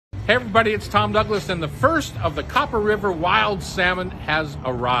Hey everybody, it's Tom Douglas, and the first of the Copper River wild salmon has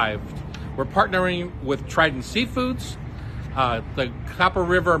arrived. We're partnering with Trident Seafoods, the Copper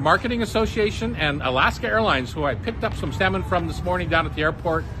River Marketing Association, and Alaska Airlines, who I picked up some salmon from this morning down at the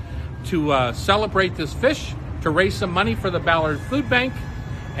airport to celebrate this fish, to raise some money for the Ballard Food Bank,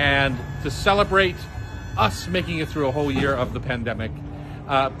 and to celebrate us making it through a whole year of the pandemic.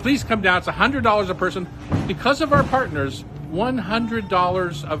 Please come down. It's $100 a person. Because of our partners,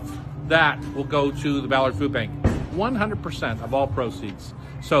 $100 of that will go to the Ballard Food Bank. 100% of all proceeds.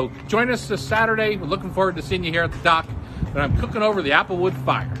 So join us this Saturday. We're looking forward to seeing you here at the dock. And I'm cooking over the Applewood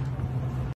fire.